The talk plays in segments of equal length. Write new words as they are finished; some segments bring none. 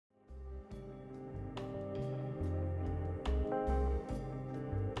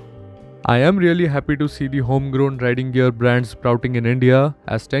I am really happy to see the homegrown riding gear brands sprouting in India,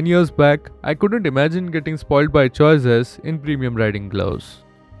 as 10 years back, I couldn't imagine getting spoiled by choices in premium riding gloves.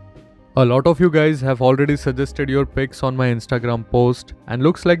 A lot of you guys have already suggested your picks on my Instagram post, and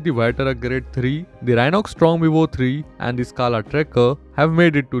looks like the Viaterra Grid 3, the Rynox Storm Evo 3 and the Scala Trekker have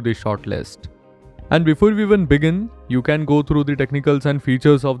made it to the shortlist. And before we even begin, you can go through the technicals and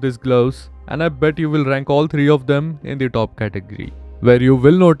features of these gloves, and I bet you will rank all three of them in the top category, where you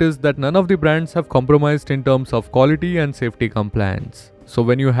will notice that none of the brands have compromised in terms of quality and safety compliance. So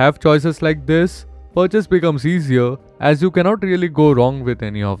when you have choices like this, purchase becomes easier as you cannot really go wrong with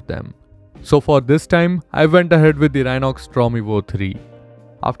any of them. So for this time, I went ahead with the Rynox Storm Evo 3.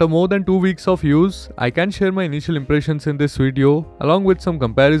 After more than 2 weeks of use, I can share my initial impressions in this video along with some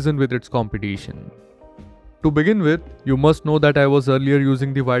comparison with its competition. To begin with, you must know that I was earlier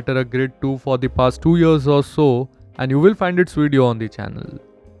using the Viaterra Grid 2 for the past 2 years or so, and you will find its video on the channel.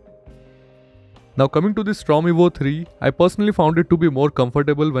 Now coming to the Storm Evo 3, I personally found it to be more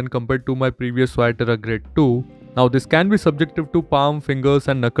comfortable when compared to my previous Viaterra Grid 2. Now this can be subjective to palm, fingers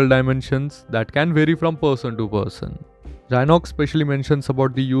and knuckle dimensions that can vary from person to person. Rynox specially mentions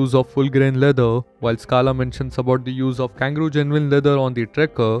about the use of full grain leather, while Scala mentions about the use of kangaroo genuine leather on the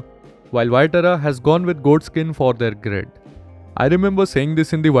Trekker, while Viaterra has gone with goat skin for their grid. I remember saying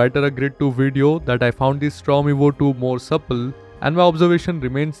this in the Viaterra Grid 2 video that I found the Storm Evo 2 more supple, and my observation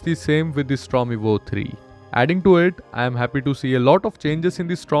remains the same with the Storm Evo 3. Adding to it, I am happy to see a lot of changes in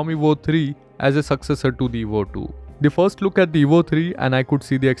the Storm Evo 3 as a successor to the Evo 2. The first look at the Evo 3 and I could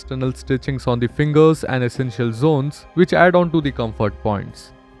see the external stitchings on the fingers and essential zones which add on to the comfort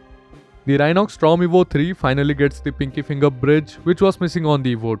points. The Rynox Storm Evo 3 finally gets the pinky finger bridge which was missing on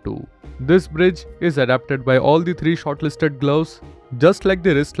the Evo 2. This bridge is adapted by all the 3 shortlisted gloves, just like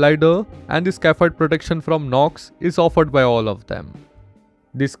the wrist slider, and the scaphoid protection from Knox is offered by all of them.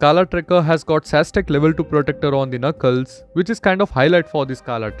 The Scala Trekker has got SASTEC level 2 protector on the knuckles, which is kind of highlight for the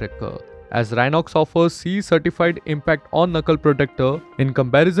Scala Trekker, as Rynox offers CE certified impact on knuckle protector in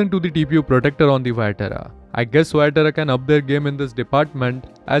comparison to the TPU protector on the Viaterra. I guess Viaterra can up their game in this department,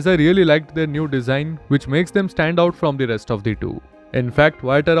 as I really liked their new design which makes them stand out from the rest of the two. In fact,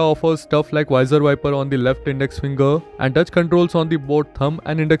 Viaterra offers stuff like visor wiper on the left index finger and touch controls on the both thumb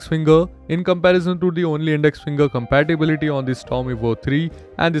and index finger in comparison to the only index finger compatibility on the Storm Evo 3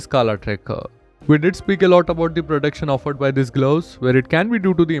 and the Scala Trekker. We did speak a lot about the protection offered by these gloves, where it can be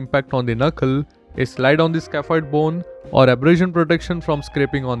due to the impact on the knuckle, a slide on the scaphoid bone, or abrasion protection from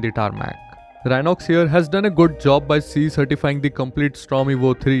scraping on the tarmac. Rynox here has done a good job by CE certifying the complete Storm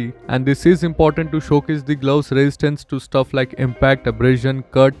Evo 3, and this is important to showcase the glove's resistance to stuff like impact, abrasion,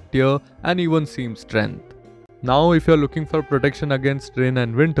 cut, tear and even seam strength. Now if you are looking for protection against rain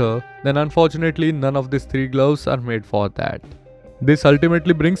and winter, then unfortunately none of these 3 gloves are made for that. This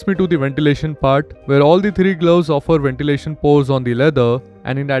ultimately brings me to the ventilation part, where all the 3 gloves offer ventilation pores on the leather,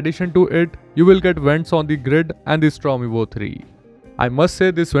 and in addition to it, you will get vents on the grid and the Storm Evo 3. I must say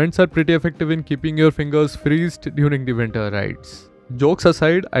these vents are pretty effective in keeping your fingers freezed during the winter rides. Jokes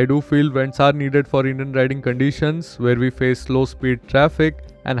aside, I do feel vents are needed for Indian riding conditions where we face low speed traffic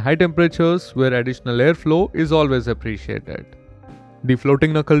and high temperatures where additional airflow is always appreciated. The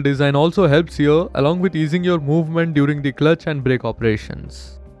floating knuckle design also helps here, along with easing your movement during the clutch and brake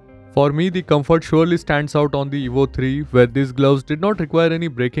operations. For me, the comfort surely stands out on the Evo 3, where these gloves did not require any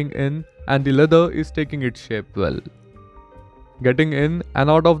breaking in and the leather is taking its shape well. Getting in and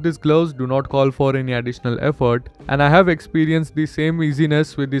out of these gloves do not call for any additional effort, and I have experienced the same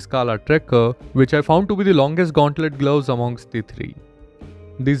easiness with the Scala Trekker, which I found to be the longest gauntlet gloves amongst the 3.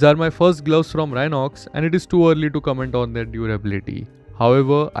 These are my first gloves from Rynox, and it is too early to comment on their durability.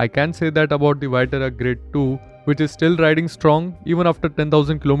 However, I can say that about the Viaterra Grid 2, which is still riding strong even after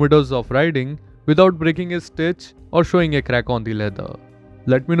 10,000 kilometers of riding without breaking a stitch or showing a crack on the leather.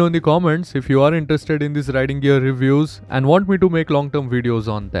 Let me know in the comments if you are interested in these riding gear reviews and want me to make long-term videos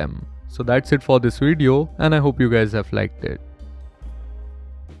on them. So that's it for this video, and I hope you guys have liked it.